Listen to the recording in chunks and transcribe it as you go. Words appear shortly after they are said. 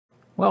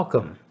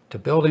Welcome to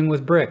Building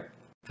with Brick,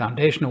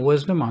 foundational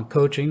wisdom on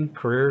coaching,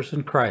 careers,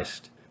 and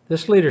Christ.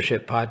 This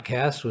leadership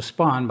podcast was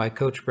spawned by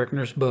Coach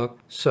Brickner's book,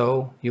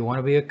 So You Want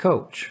to Be a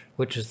Coach,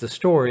 which is the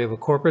story of a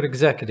corporate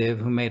executive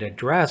who made a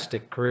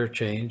drastic career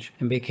change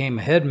and became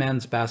a head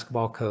men's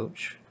basketball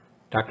coach.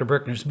 Dr.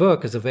 Brickner's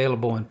book is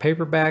available in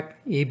paperback,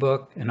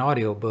 ebook, and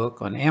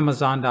audiobook on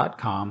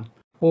Amazon.com,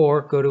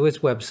 or go to his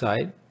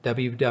website,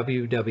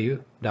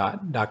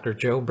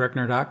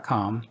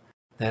 www.drjoebrickner.com.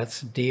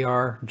 That's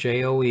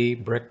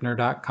drjoe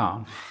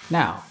Brickner.com.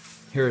 Now,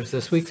 here's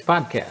this week's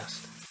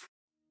podcast.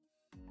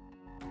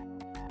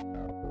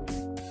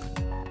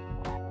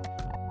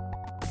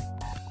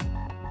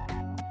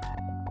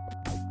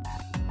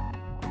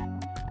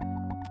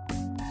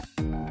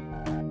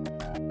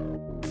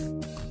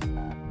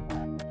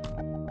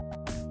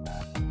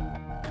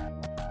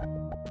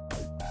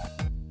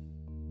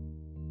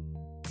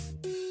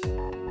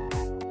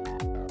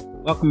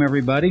 Welcome,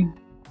 everybody,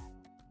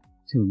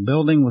 to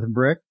Building with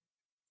Brick,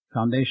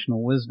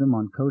 foundational wisdom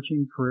on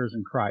coaching, careers,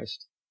 and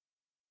Christ.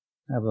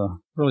 I have a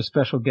really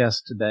special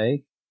guest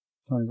today,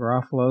 Tony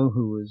Garofalo,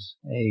 who was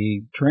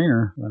a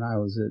trainer when I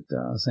was at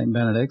St.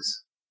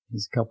 Benedict's.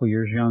 He's a couple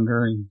years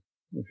younger, and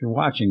if you're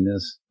watching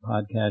this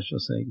podcast, you'll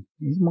say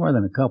he's more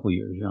than a couple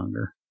years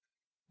younger.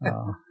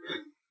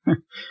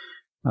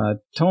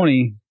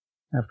 Tony,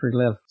 after he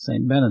left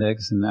St.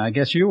 Benedict's, and I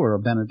guess you were a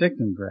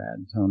Benedictine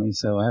grad, Tony,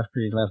 so after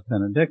he left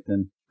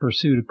Benedictine,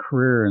 pursued a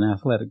career in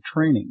athletic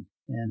training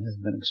and has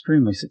been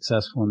extremely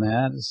successful in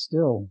that, is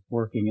still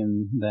working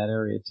in that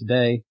area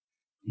today.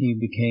 He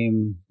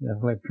became the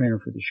athletic trainer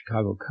for the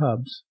Chicago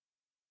Cubs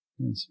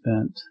and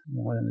spent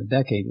more than a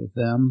decade with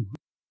them.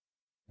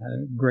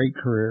 Had a great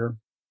career.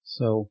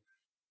 So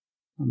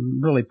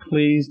I'm really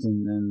pleased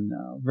and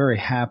very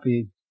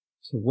happy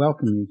to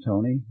welcome you,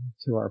 Tony,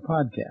 to our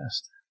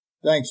podcast.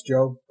 Thanks,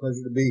 Joe.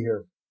 Pleasure to be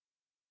here.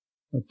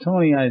 Well,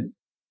 Tony, I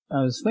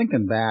was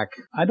thinking back.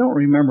 I don't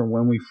remember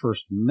when we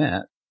first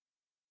met,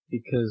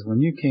 because when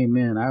you came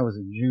in, I was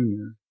a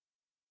junior.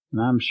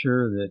 And I'm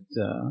sure that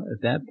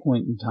at that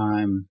point in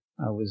time,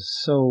 I was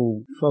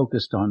so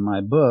focused on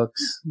my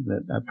books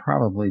that I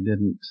probably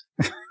didn't.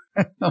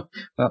 Well,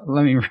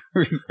 let me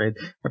rephrase.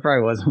 I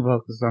probably wasn't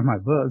focused on my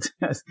books.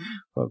 I was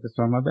focused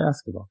on my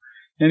basketball.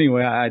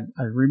 Anyway, I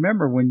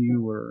remember when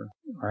you were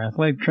our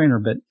athletic trainer,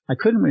 but I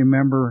couldn't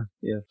remember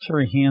if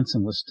Terry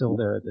Hansen was still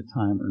there at the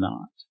time or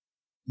not.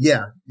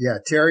 Yeah,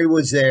 Terry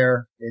was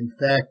there. In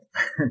fact,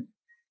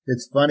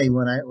 it's funny,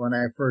 when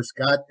I first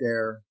got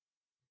there,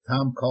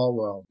 Tom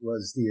Caldwell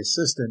was the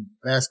assistant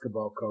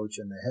basketball coach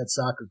and the head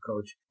soccer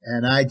coach,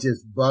 and I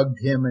just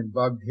bugged him to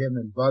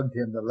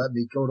let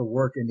me go to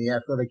work in the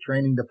athletic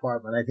training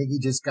department. I think he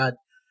just got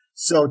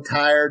so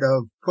tired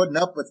of putting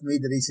up with me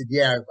that he said,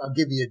 yeah, I'll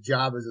give you a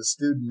job as a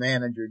student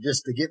manager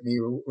just to get me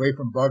away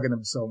from bugging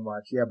him so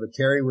much. Yeah, but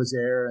Terry was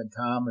there, and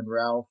Tom and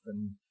Ralph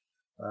and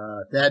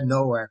Thad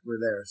Nowak were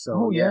there.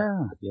 So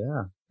yeah.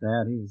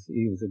 Thad,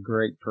 he was a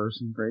great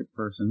person.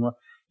 Well,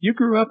 you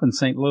grew up in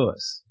St.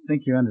 Louis. I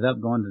think you ended up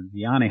going to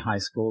Vianney High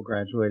School,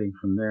 graduating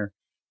from there.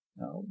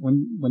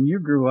 When you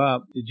grew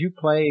up, did you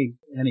play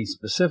any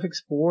specific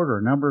sport or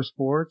a number of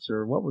sports,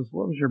 or what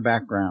was your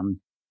background?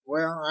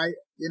 Well, I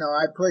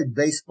played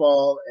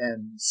baseball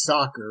and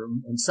soccer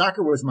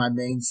was my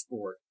main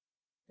sport.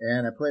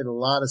 And I played a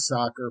lot of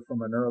soccer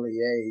from an early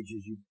age.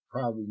 As you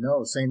probably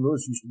know, St.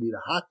 Louis used to be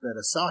the hotbed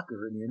of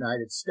soccer in the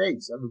United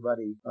States.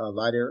 Everybody, a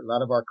lot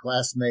of our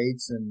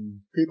classmates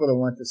and people that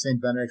went to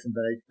St. Benedict's and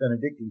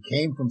Benedictine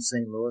came from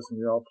St. Louis, and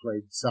we all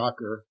played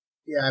soccer.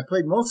 Yeah, I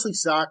played mostly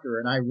soccer.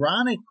 And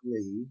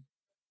ironically,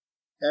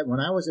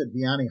 when I was at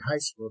Vianney High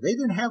School, they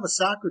didn't have a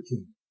soccer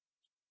team.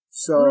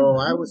 So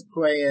I was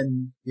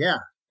playing,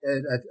 at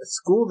a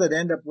school that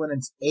ended up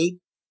winning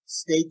 8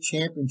 state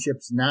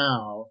championships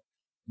now,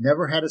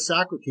 never had a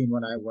soccer team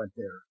when I went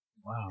there.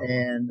 Wow.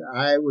 And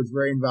I was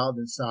very involved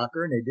in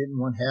soccer, and they didn't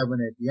want to have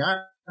one at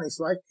Vianney,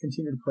 so I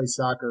continued to play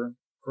soccer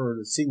for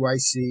the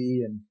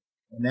CYC and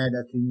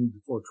that continued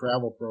before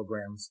travel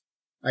programs.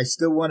 I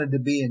still wanted to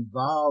be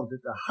involved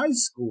at the high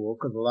school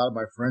because a lot of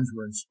my friends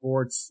were in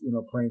sports,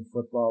 playing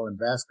football and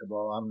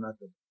basketball.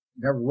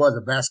 Never was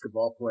a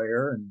basketball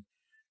player, and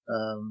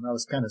I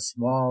was kind of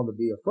small to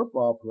be a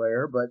football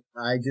player, but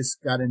I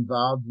just got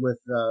involved with,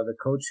 the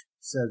coach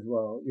said,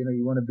 well,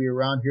 you want to be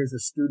around, here's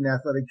a student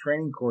athletic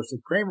training course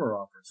that Kramer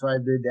offered. So I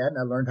did that, and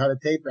I learned how to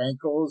tape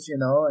ankles, and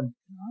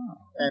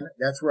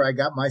that's where I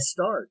got my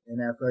start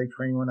in athletic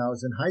training when I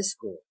was in high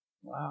school.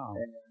 Wow.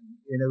 And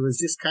it was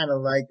just kind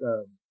of like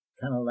a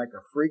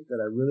freak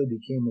that I really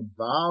became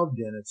involved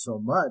in it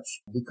so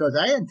much, because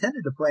I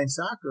intended to play in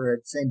soccer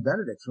at St.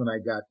 Benedict's when I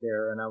got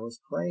there, and I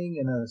was playing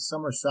in a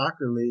summer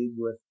soccer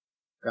league with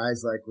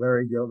guys like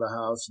Larry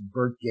Gildahouse and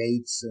Bert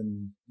Gates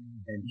and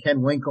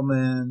Ken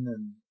Winkleman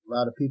and a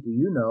lot of people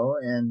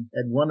and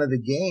at one of the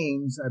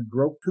games I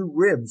broke 2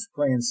 ribs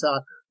playing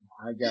soccer.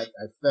 I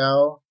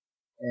fell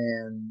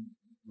and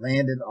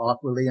landed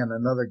awkwardly on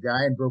another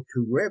guy and broke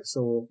 2 ribs.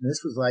 So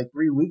this was like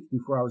 3 weeks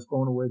before I was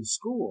going away to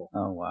school.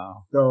 Oh,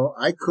 wow. So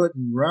I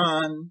couldn't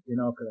run,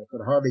 because I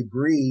could hardly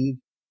breathe.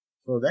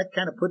 So that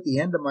kind of put the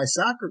end of my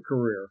soccer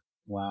career.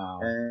 Wow.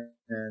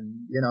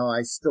 And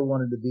I still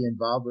wanted to be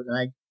involved with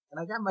it. And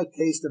I got my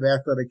taste of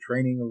athletic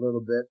training a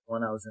little bit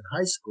when I was in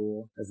high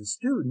school as a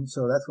student.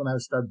 So that's when I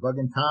would start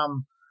bugging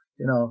Tom,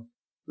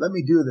 let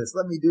me do this.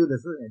 Let me do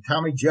this. And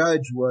Tommy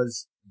Judge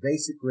was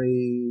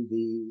basically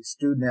the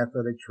student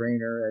athletic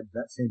trainer at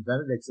St.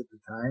 Benedict's at the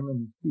time.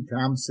 And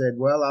Tom said,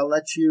 well, I'll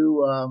let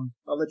you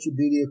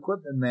be the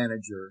equipment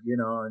manager,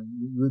 and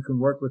we can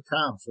work with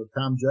Tom. So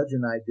Tom Judge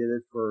and I did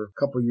it for a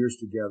couple of years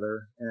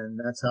together. And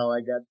that's how I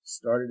got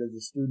started as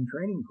a student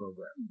training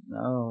program.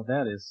 Oh,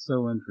 that is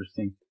so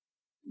interesting.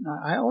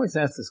 I always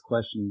ask this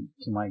question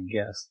to my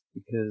guests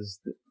because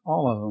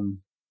all of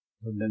them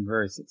have been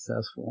very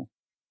successful.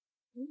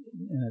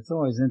 And it's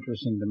always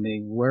interesting to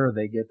me where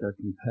they get their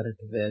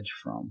competitive edge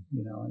from,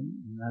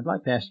 and I'd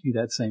like to ask you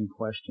that same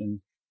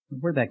question.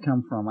 Where'd that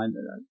come from?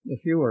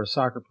 If you were a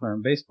soccer player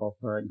and baseball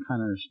player, I can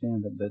kind of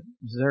understand it, but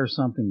is there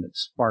something that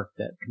sparked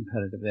that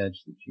competitive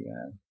edge that you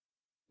have?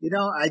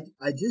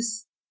 I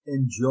just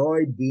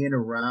enjoyed being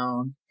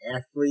around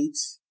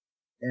athletes,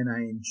 and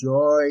I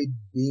enjoyed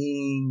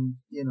being,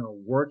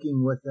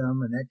 working with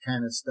them and that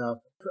kind of stuff.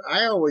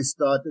 I always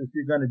thought that if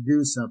you're going to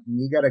do something,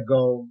 you got to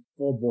go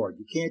full board.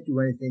 You can't do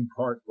anything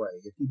part way.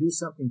 If you do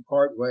something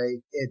part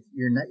way,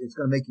 it's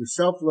going to make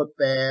yourself look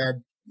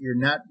bad. You're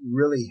not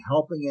really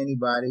helping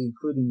anybody,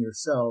 including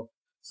yourself.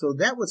 So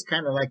that was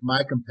kind of like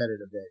my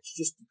competitive edge,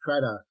 just to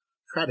try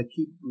to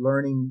keep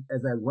learning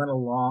as I went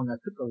along. I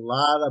took a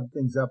lot of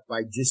things up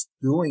by just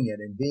doing it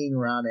and being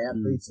around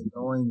athletes and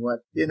knowing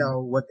what they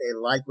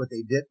liked, what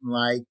they didn't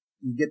like.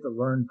 You get to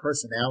learn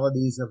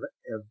personalities of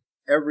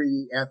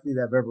every athlete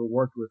I've ever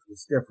worked with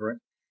was different.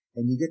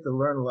 And you get to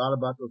learn a lot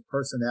about those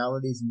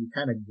personalities, and you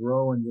kind of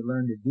grow and you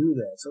learn to do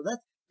that. So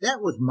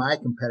that was my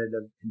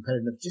competitive,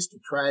 just to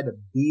try to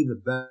be the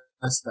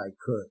best I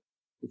could.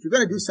 If you're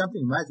going to do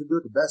something, you might as well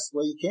do it the best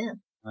way you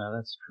can.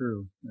 That's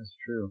true. That's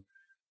true.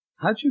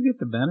 How'd you get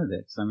to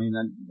Benedict's? I mean,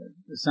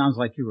 it sounds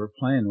like you were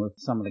playing with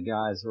some of the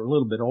guys who were a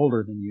little bit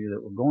older than you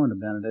that were going to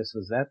Benedict's.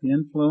 Was that the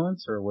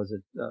influence, or was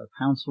it a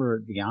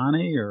counselor at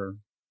Vianney, or?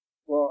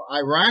 Well,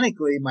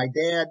 ironically, my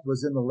dad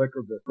was in the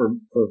liquor business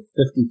for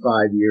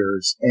 55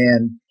 years,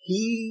 and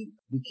he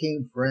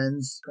became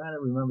friends. I'm trying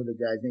to remember the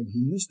guy's name. He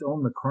used to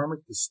own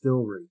McCormick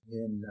Distillery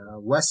in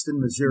Weston,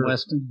 Missouri.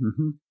 Weston.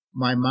 Mm-hmm.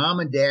 My mom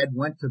and dad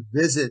went to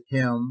visit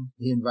him.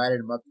 He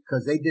invited him up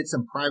because they did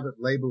some private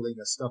labeling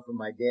of stuff for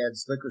my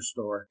dad's liquor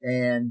store.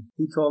 And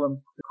he told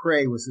him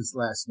Cray was his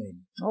last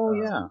name. Oh,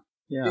 yeah.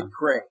 Dick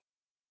Cray.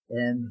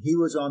 And he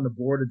was on the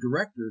board of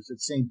directors at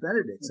St.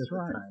 Benedict's at the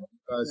time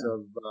because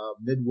of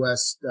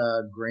Midwest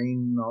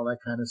grain and all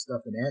that kind of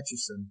stuff in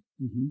Atchison.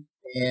 Mm-hmm.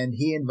 And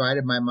he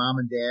invited my mom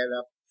and dad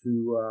up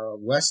to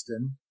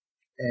Weston,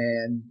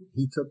 and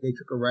they took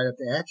her right up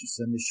to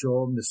Atchison to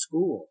show him the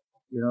school,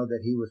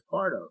 that he was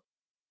part of.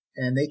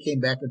 And they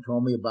came back and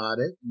told me about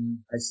it.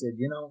 And I said,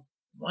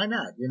 why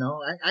not?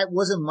 I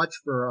wasn't much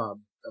for a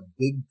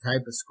big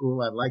type of school.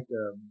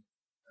 Because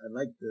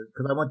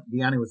I went to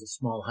Vianney was a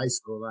small high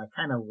school, and I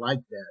kind of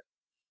liked that.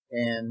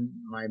 And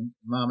my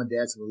mom and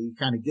dad said, well, you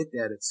kind of get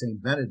that at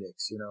St.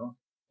 Benedict's,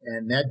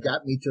 and that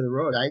got me to the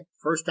road.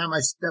 First time I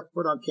stepped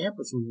foot on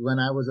campus was when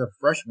I was a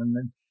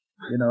freshman,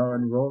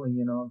 enrolling,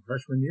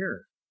 freshman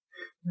year.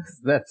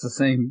 That's the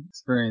same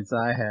experience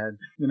I had,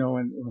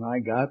 when I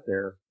got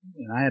there,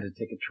 and I had to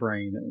take a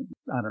train.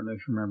 I don't know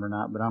if you remember or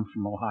not, but I'm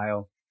from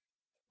Ohio.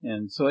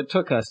 And so it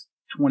took us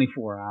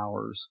 24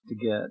 hours to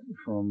get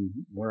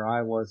from where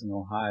I was in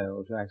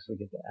Ohio to actually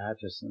get to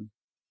Atchison.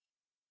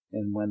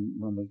 And when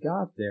we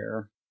got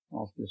there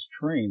off this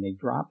train, they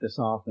dropped us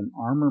off in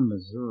Armour,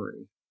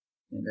 Missouri.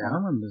 And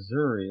Armour,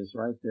 Missouri is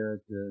right there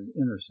at the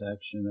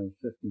intersection of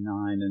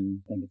 59 and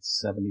I think it's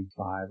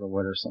 75 or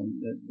whatever.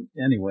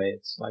 Anyway,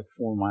 it's like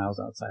 4 miles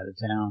outside of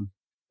town.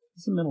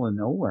 It's the middle of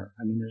nowhere.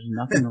 I mean, there's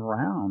nothing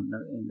around.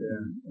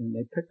 And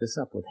they picked us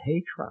up with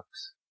hay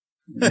trucks.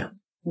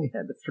 We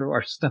had to throw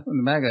our stuff in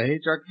the back of the hay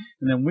truck,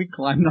 and then we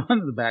climbed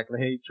onto the back of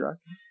the hay truck.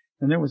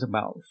 And there was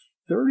about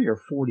 30 or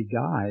 40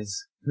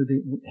 guys who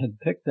they had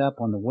picked up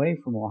on the way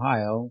from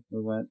Ohio.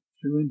 We went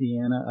through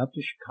Indiana, up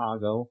to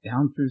Chicago,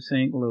 down through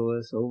St.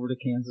 Louis, over to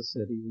Kansas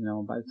City.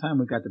 By the time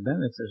we got to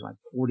Benedict's, there's like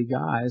 40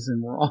 guys,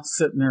 and we're all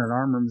sitting there in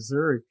Armour,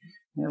 Missouri.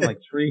 They had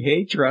like 3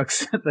 hay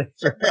trucks that they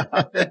threw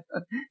out.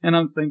 And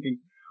I'm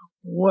thinking,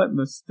 what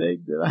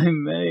mistake did I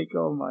make?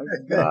 Oh my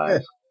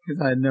gosh. Because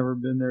I had never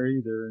been there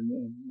either.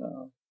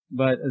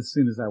 But as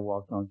soon as I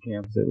walked on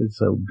campus, it was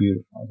so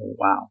beautiful. I thought,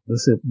 wow,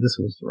 this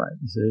was the right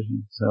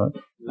decision. So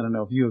I don't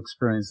know if you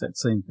experienced that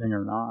same thing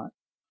or not.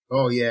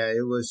 Oh yeah,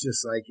 it was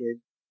just like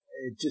it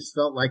just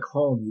felt like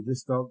home. You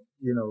just felt,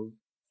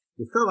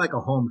 it felt like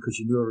a home because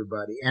you knew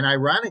everybody. And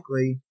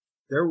ironically,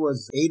 there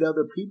was 8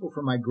 other people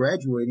from my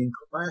graduating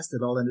class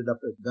that all ended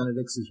up at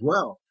Benedict's as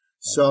well.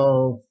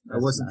 So I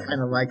wasn't nice.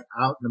 Kind of like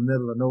out in the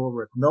middle of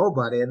nowhere with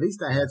nobody. At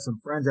least I had some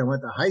friends I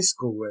went to high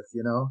school with,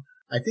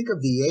 I think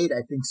of the 8,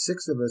 I think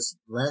 6 of us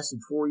lasted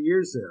 4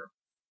 years there.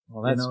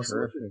 Well, that's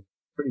terrific. So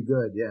pretty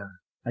good, yeah.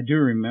 I do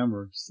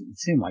remember it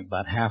seemed like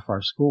about half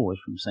our school was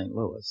from St.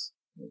 Louis.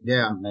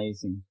 Yeah.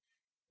 Amazing.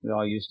 We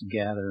all used to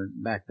gather.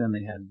 Back then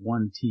they had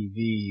one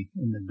TV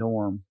in the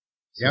dorm.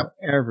 So Yep.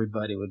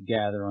 everybody would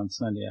gather on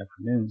Sunday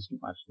afternoons to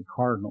watch the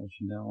Cardinals,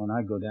 and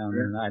I'd go down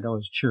there and I'd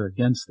always cheer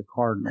against the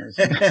Cardinals.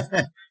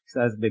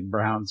 So I was a big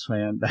Browns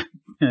fan back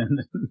then.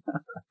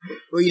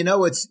 Well,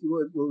 what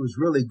was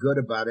really good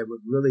about it,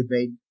 what really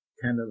made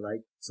kind of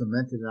like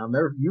cemented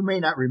it. You may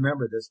not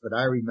remember this, but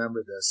I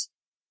remember this.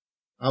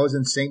 I was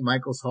in St.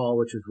 Michael's Hall,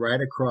 which is right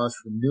across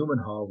from Newman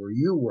Hall where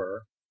you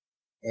were.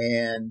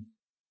 And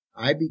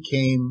I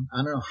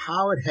don't know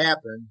how it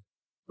happened,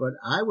 but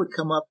I would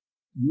come up.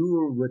 You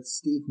were with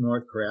Steve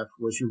Northcraft,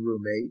 was your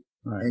roommate,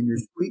 Right. And your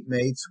suite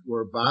mates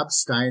were Bob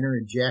Steiner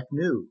and Jack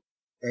New.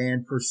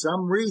 And for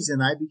some reason,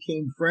 I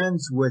became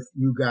friends with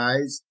you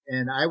guys,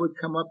 and I would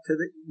come up to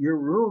your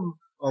room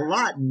a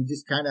lot, and you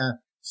just kind of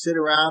sit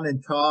around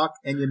and talk,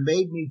 and you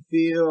made me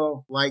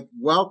feel like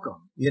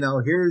welcome.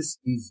 Here's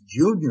these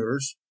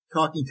juniors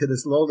talking to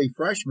this lowly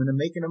freshman and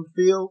making them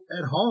feel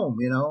at home,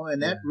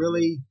 and that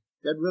really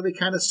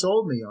kind of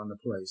sold me on the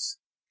place.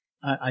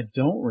 I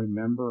don't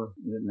remember,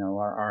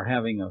 our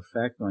having an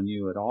effect on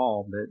you at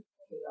all, but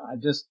I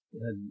just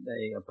had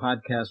a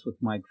podcast with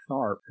Mike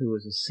Tharp, who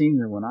was a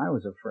senior when I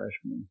was a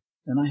freshman.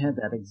 And I had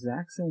that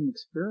exact same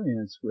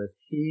experience with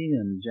he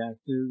and Jack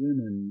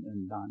Dugan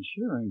and Don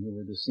Shearing, who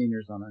were the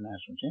seniors on our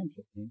national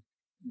championship team.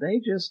 They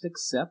just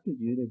accepted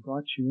you. They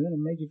brought you in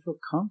and made you feel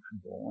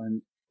comfortable.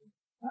 And,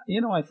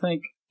 I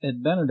think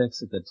at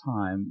Benedict's at the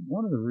time,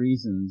 one of the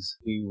reasons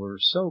we were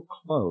so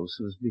close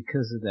was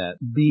because of that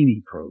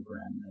beanie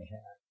program they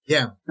had.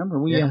 Yeah.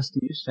 Remember, we used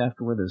to have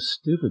to wear those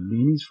stupid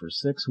beanies for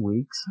 6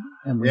 weeks,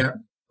 and we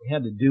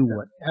had to do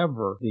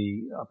whatever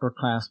the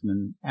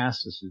upperclassmen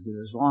asked us to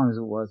do, as long as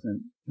it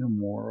wasn't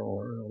immoral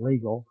or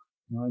illegal.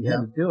 You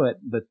had to do it.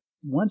 But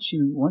once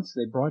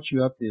they brought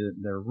you up to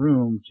their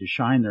room to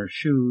shine their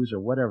shoes or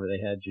whatever they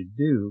had you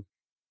do,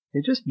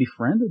 they just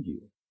befriended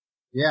you.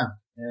 Yeah.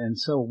 And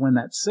so when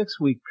that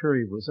 6-week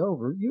period was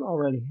over, you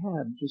already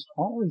had just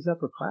all these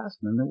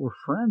upperclassmen that were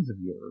friends of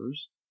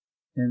yours,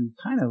 and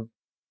kind of,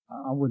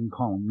 I wouldn't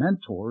call them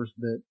mentors,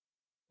 but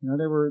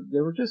they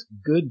were just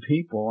good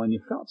people, and you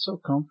felt so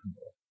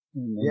comfortable.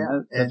 And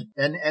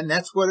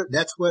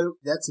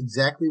that's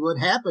exactly what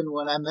happened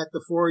when I met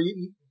the four of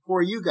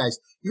you guys.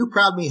 You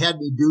probably had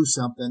me do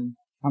something.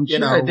 I'm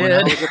sure I did. When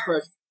I was a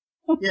freshman.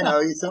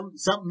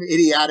 Something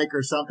idiotic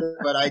or something,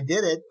 but I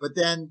did it. But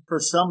then for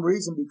some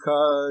reason,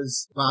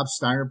 because Bob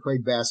Steiner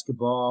played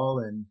basketball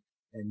and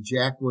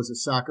Jack was a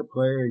soccer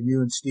player and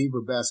you and Steve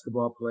were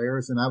basketball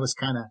players, and I was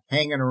kind of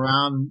hanging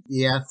around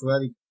the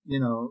athletic,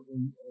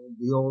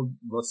 the old,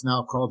 what's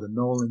now called the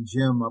Nolan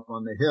Gym up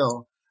on the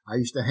hill. I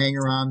used to hang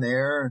around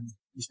there and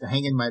used to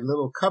hang in my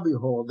little cubby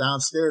hole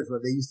downstairs where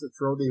they used to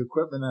throw the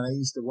equipment, and I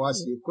used to watch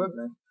the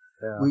equipment.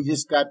 Yeah. We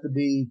just got to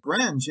be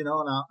friends, and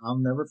I'll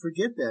never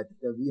forget that,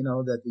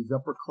 that these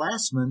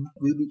upperclassmen,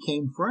 we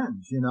became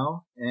friends,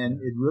 and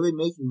it really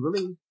makes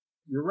you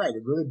you're right.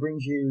 It really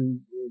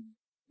it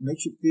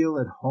makes you feel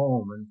at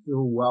home and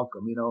feel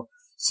welcome.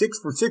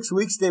 For 6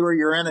 weeks, they were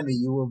your enemy.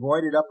 You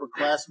avoided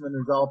upperclassmen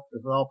if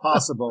all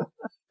possible.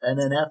 And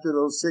then after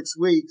those 6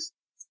 weeks,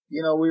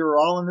 we were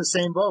all in the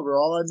same boat.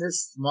 We're all in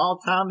this small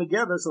town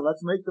together, so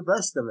let's make the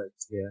best of it.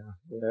 Yeah.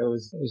 It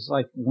was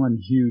like one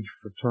huge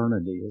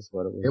fraternity is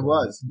what it was. It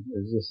was.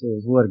 It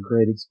was what a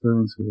great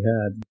experience we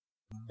had.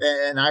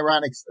 And a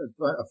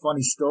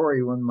funny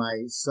story, when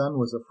my son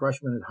was a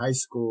freshman at high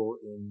school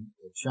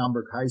at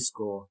Schaumburg High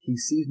School, he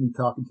sees me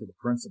talking to the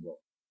principal,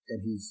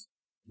 and he's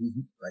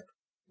like,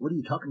 "What are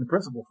you talking to the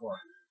principal for?"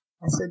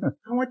 I said,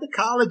 "I went to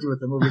college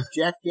with him. It was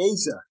Jack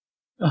Gaza."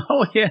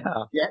 Oh,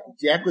 yeah.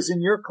 Jack was in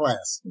your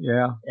class.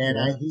 Yeah.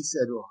 And he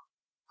said, "Well,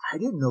 I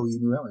didn't know you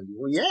knew him."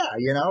 Well, yeah,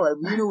 you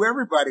knew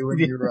everybody when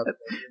you were up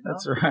there.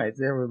 That's right.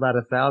 There were about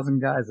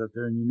 1,000 guys up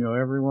there, and you knew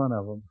every one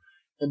of them.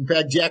 In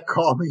fact, Jack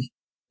called me.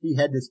 He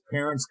had this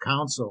parents'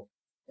 council,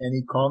 and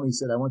he called me and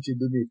said, "I want you to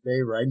do me a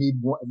favor. I need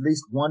at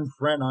least one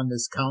friend on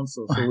this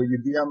council. So will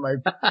you be on my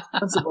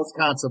principal's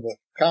council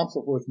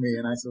with me?"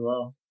 And I said,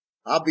 "Well,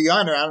 I'll be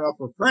on there. I don't know if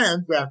we're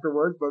friends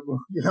afterwards, but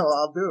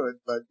I'll do it."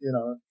 But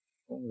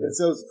it's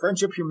those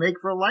friendships you make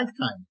for a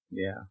lifetime.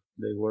 Yeah,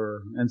 they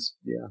were. And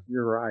yeah,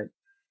 you're right.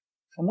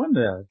 I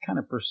wanted to kind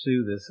of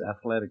pursue this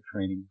athletic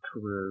training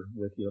career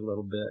with you a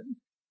little bit.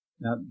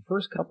 Now, the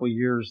first couple of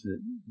years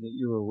that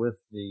you were with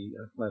the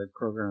athletic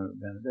program at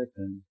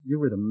Benedictine, you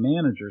were the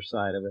manager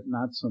side of it,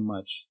 not so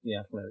much the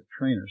athletic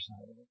trainer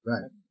side of it.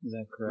 Right. Is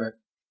that correct?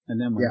 Right. And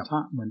then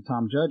when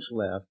Tom Judge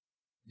left,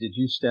 did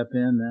you step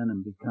in then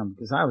and become,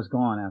 because I was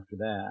gone after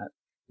that.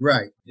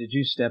 Right. Did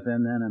you step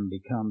in then and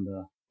become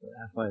the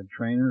athletic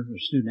trainer or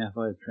student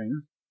athletic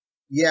trainer?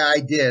 Yeah, I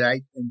did.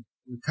 And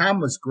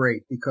Tom was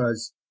great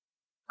because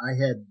I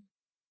had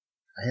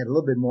a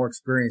little bit more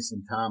experience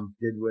than Tom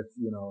did with,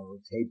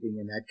 taping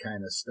and that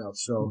kind of stuff.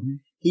 So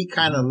he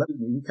kind of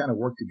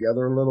worked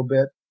together a little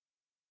bit.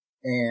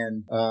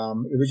 And,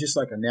 it was just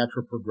like a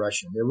natural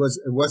progression. It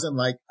wasn't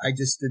like I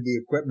just did the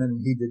equipment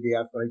and he did the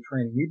athletic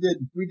training.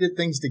 We did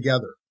things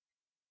together.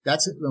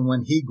 that's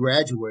when he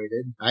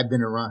graduated. I've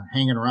been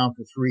hanging around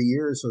for 3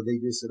 years. So they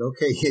just said,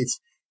 okay,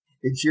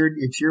 it's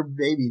your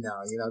baby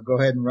now, go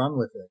ahead and run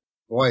with it.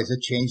 Boy, has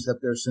it changed up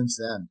there since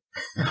then.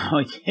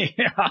 Oh,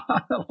 yeah,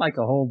 like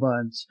a whole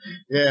bunch.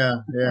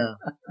 Yeah, yeah.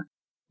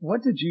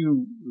 What did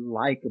you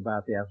like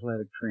about the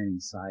athletic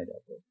training side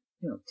of it?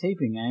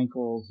 Taping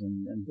ankles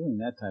and doing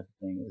that type of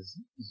thing is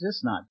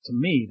just not, to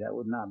me, that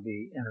would not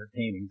be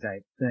entertaining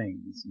type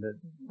things. But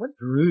what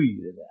drew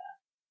you to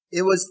that?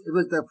 It was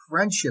the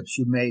friendships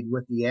you made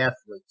with the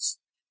athletes.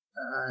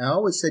 I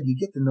always said you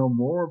get to know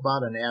more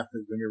about an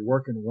athlete when you're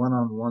working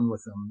one-on-one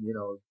with them,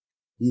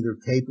 either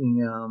taping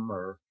them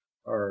or,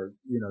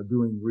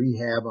 doing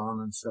rehab on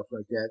them and stuff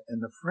like that.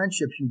 And the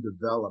friendships you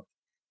develop,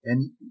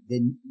 and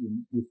then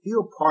you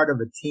feel part of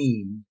the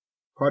team,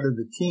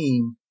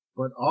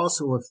 but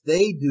also if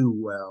they do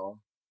well,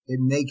 it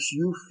makes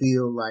you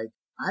feel like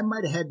I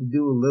might have had to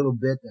do a little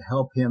bit to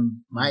help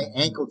him. My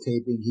ankle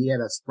taping, he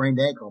had a sprained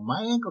ankle.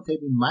 My ankle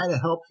taping might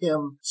have helped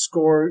him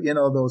score,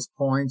 those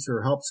points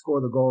or help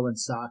score the goal in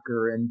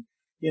soccer. And,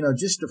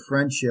 just a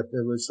friendship.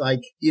 It was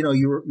like, you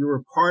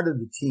were part of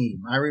the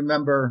team. I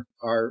remember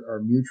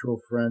our mutual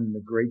friend,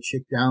 the great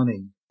Chick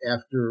Downing,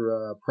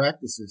 after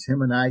practices,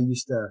 him and I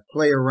used to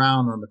play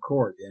around on the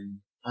court,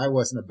 and I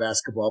wasn't a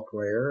basketball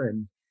player,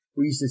 and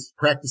we used to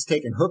practice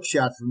taking hook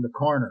shots from the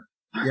corner,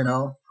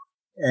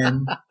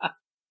 and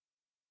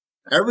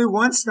every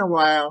once in a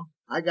while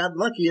I got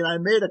lucky and I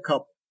made a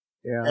couple.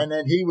 Yeah. And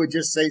then he would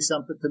just say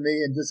something to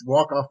me and just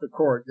walk off the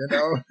court,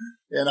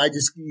 and I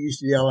just used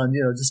to yell and,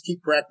 just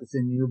keep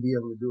practicing. You'll be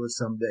able to do it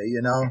someday,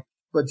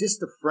 but just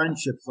the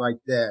friendships like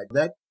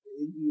that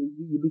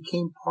you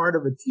became part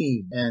of a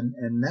team,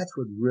 and that's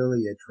what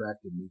really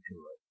attracted me to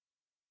it.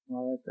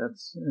 Well,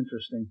 that's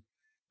interesting.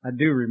 I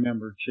do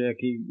remember Chick.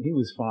 He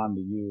was fond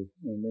of you,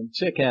 and then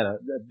Chick had a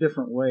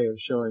different way of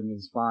showing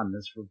his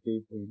fondness for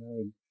people.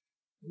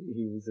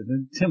 He was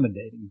an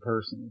intimidating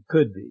person. It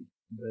could be,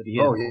 but he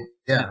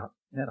had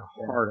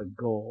a heart of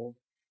gold.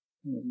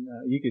 And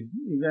you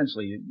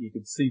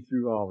could see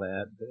through all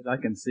that. But I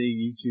can see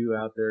you two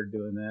out there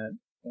doing that.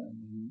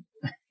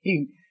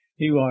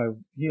 He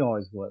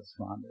always was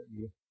fond of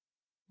you.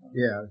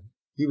 Yeah,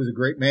 he was a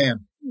great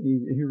man.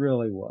 He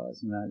really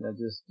was, and that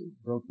just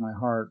broke my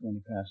heart when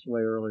he passed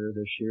away earlier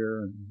this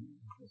year, and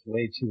it was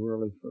way too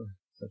early for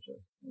such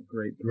a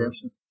great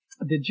person.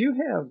 Yep. Did you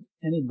have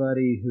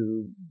anybody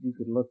who you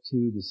could look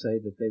to say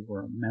that they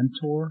were a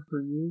mentor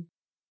for you?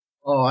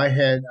 Oh, I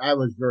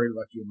was very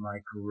lucky in my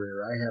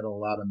career. I had a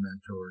lot of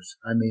mentors.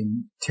 I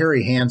mean,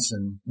 Terry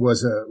Hansen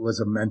was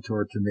a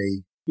mentor to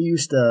me. He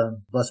used to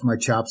bust my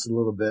chops a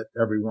little bit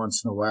every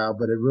once in a while,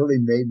 but it really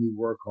made me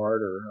work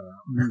harder.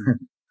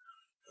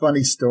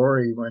 Funny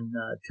story, when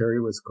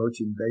Terry was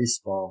coaching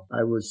baseball,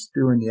 I was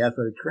doing the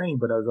athletic training,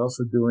 but I was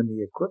also doing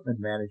the equipment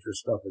manager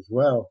stuff as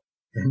well.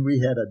 And we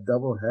had a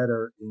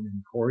doubleheader in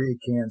Emporia,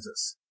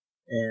 Kansas,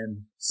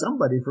 and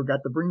somebody forgot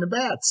to bring the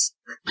bats.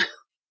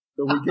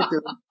 So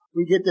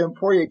we get to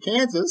Emporia,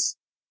 Kansas,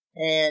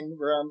 and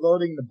we're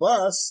unloading the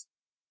bus,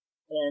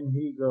 and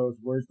he goes,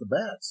 "Where's the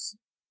bats?"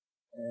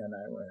 And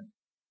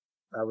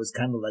I was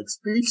kind of like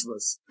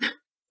speechless.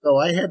 So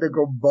I had to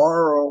go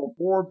borrow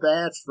 4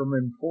 bats from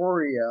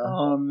Emporia.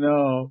 Oh,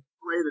 no.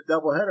 Play the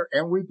doubleheader,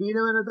 and we beat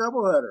him in a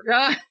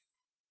doubleheader.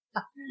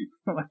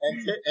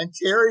 and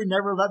Terry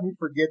never let me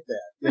forget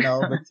that,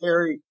 but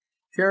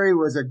Terry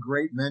was a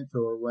great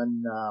mentor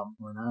when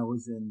I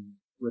was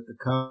with the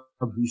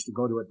Cubs. We used to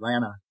go to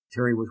Atlanta.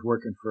 Terry was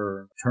working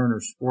for Turner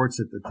Sports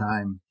at the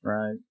time.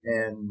 Right.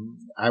 And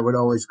I would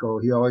always go.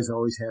 He always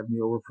have me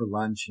over for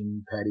lunch,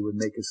 and Patty would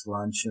make us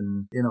lunch.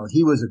 And,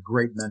 he was a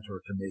great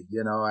mentor to me.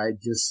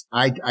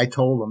 I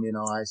told him,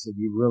 I said,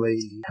 you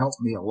really helped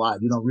me a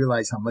lot. You don't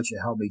realize how much you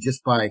helped me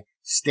just by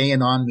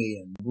staying on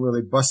me and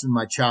really busting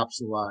my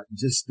chops a lot and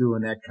just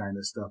doing that kind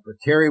of stuff.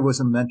 But Terry was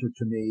a mentor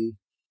to me.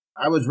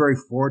 I was very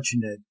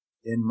fortunate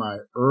in my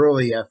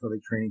early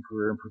athletic training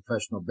career in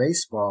professional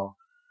baseball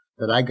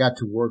that I got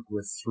to work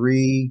with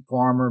 3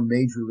 former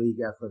major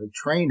league athletic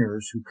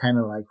trainers who kind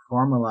of like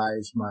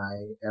formalized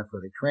my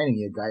athletic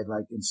training. A guy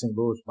like in St.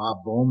 Louis, Bob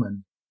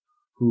Bowman,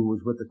 who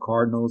was with the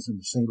Cardinals and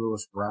the St.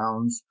 Louis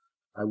Browns.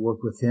 I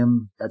worked with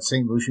him at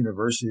St. Louis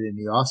University in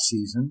the off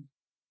season.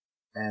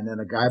 And then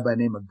a guy by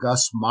the name of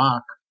Gus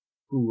Mock,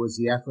 who was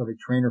the athletic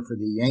trainer for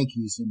the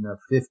Yankees in the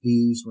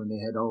 50s when they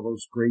had all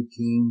those great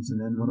teams, and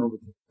then went over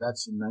to the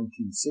Mets in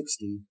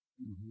 1960.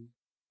 Mm-hmm.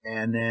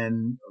 And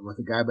then with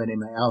a guy by the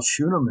name of Al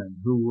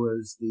Schuneman, who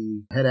was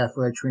the head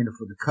athletic trainer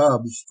for the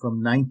Cubs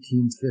from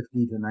 1950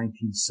 to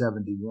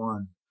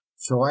 1971.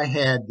 So I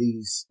had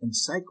these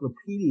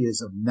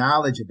encyclopedias of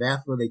knowledge of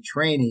athletic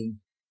training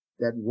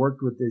that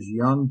worked with this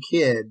young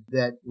kid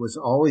that was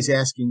always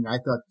asking,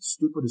 I thought, the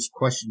stupidest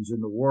questions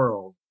in the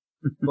world.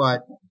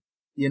 But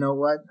you know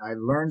what? I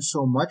learned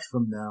so much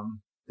from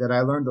them that I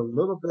learned a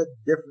little bit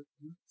different,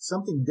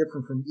 something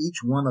different from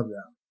each one of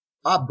them.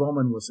 Bob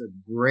Bowman was a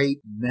great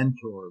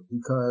mentor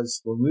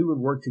because when we would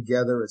work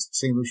together at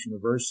St. Louis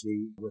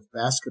University with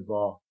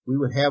basketball, we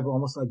would have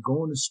almost like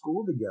going to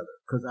school together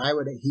because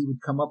he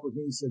would come up with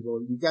me and said,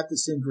 well, you got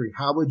this injury.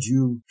 How would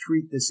you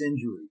treat this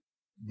injury?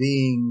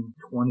 Being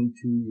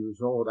 22 years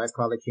old, I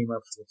probably came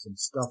up with some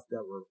stuff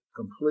that were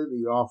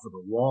completely off of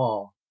the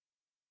wall,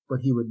 but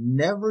he would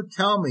never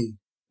tell me,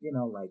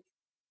 like,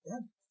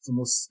 that's the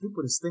most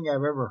stupidest thing I've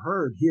ever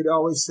heard. He'd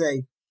always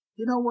say,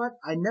 you know what?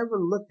 I never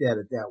looked at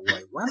it that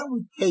way. Why don't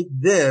we take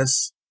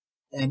this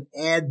and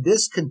add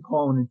this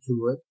component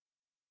to it,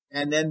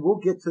 and then we'll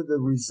get to the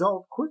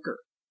result quicker,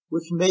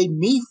 which made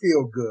me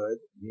feel good.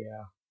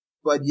 Yeah.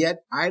 But yet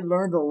I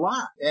learned a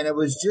lot. And it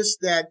was just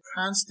that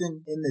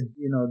constant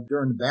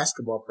during the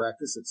basketball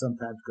practice that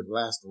sometimes could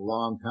last a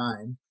long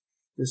time,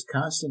 this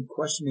constant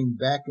questioning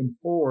back and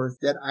forth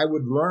that I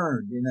would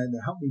learn,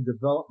 to help me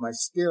develop my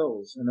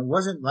skills. And it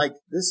wasn't like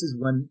this is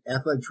when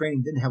athletic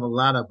training didn't have a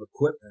lot of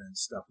equipment and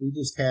stuff. We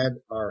just had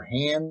our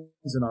hands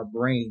and our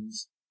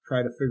brains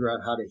try to figure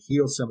out how to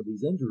heal some of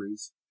these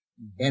injuries.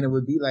 And it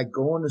would be like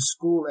going to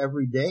school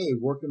every day,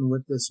 working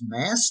with this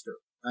master.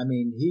 I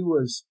mean,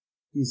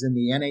 he's in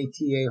the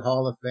NATA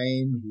Hall of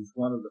Fame. He's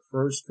one of the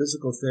first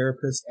physical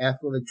therapists,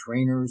 athletic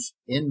trainers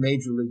in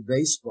Major League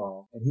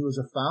Baseball. And he was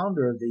a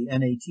founder of the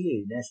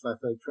NATA, National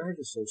Athletic Trainers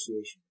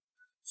Association.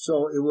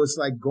 So it was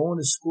like going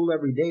to school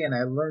every day, and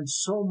I learned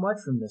so much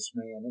from this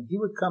man. And he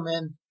would come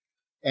in,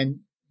 and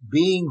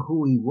being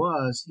who he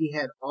was, he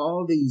had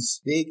all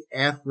these big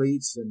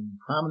athletes and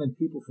prominent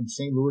people from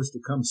St. Louis to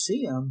come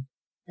see him.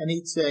 And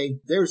he'd say,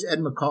 there's Ed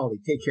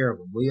McCauley. Take care of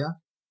him, will ya?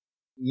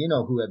 You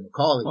know who Ed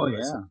McCauley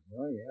was.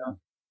 Oh, yeah.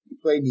 He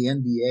played in the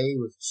NBA,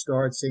 was a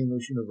star at St.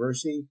 Louis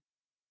University.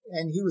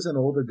 And he was an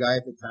older guy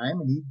at the time,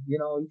 and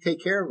he'd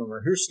take care of him.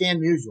 Or here's Stan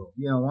Musial.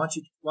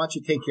 Why don't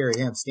you take care of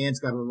him? Stan's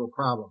got a little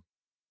problem.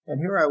 And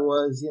here I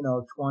was,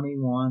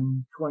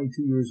 21,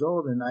 22 years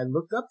old, and I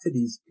looked up to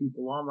these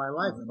people all my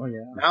life. Oh,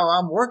 yeah. Now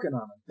I'm working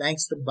on them,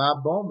 thanks to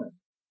Bob Bowman.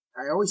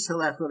 I always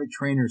tell athletic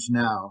trainers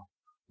now,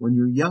 when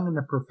you're young in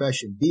the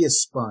profession, be a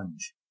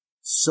sponge.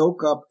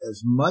 Soak up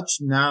as much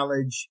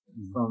knowledge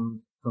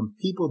from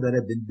people that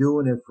have been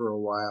doing it for a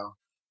while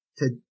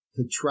to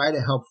try to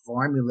help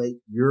formulate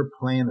your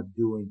plan of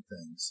doing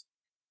things.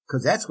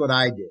 Cause that's what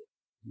I did.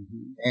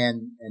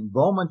 Mm-hmm. And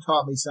Bowman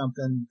taught me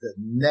something that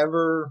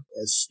never,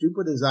 as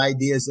stupid as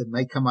ideas that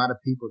may come out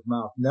of people's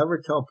mouth,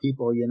 never tell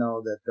people,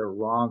 that they're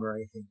wrong or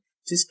anything.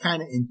 Just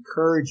kind of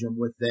encourage them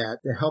with that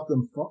to help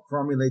them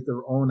formulate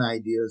their own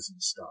ideas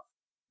and stuff.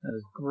 That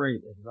is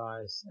great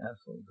advice.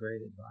 Absolutely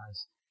great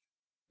advice.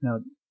 Now,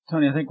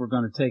 Tony, I think we're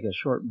going to take a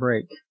short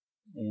break.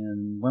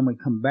 And when we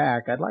come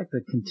back, I'd like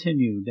to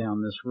continue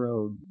down this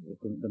road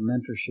with the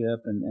mentorship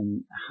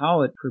and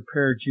how it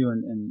prepared you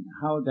and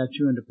how it got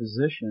you into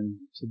position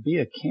to be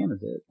a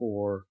candidate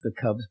for the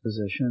Cubs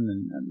position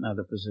and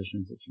other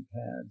positions that you've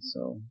had.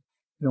 So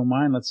if you don't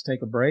mind, let's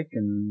take a break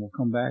and we'll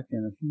come back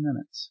in a few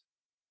minutes.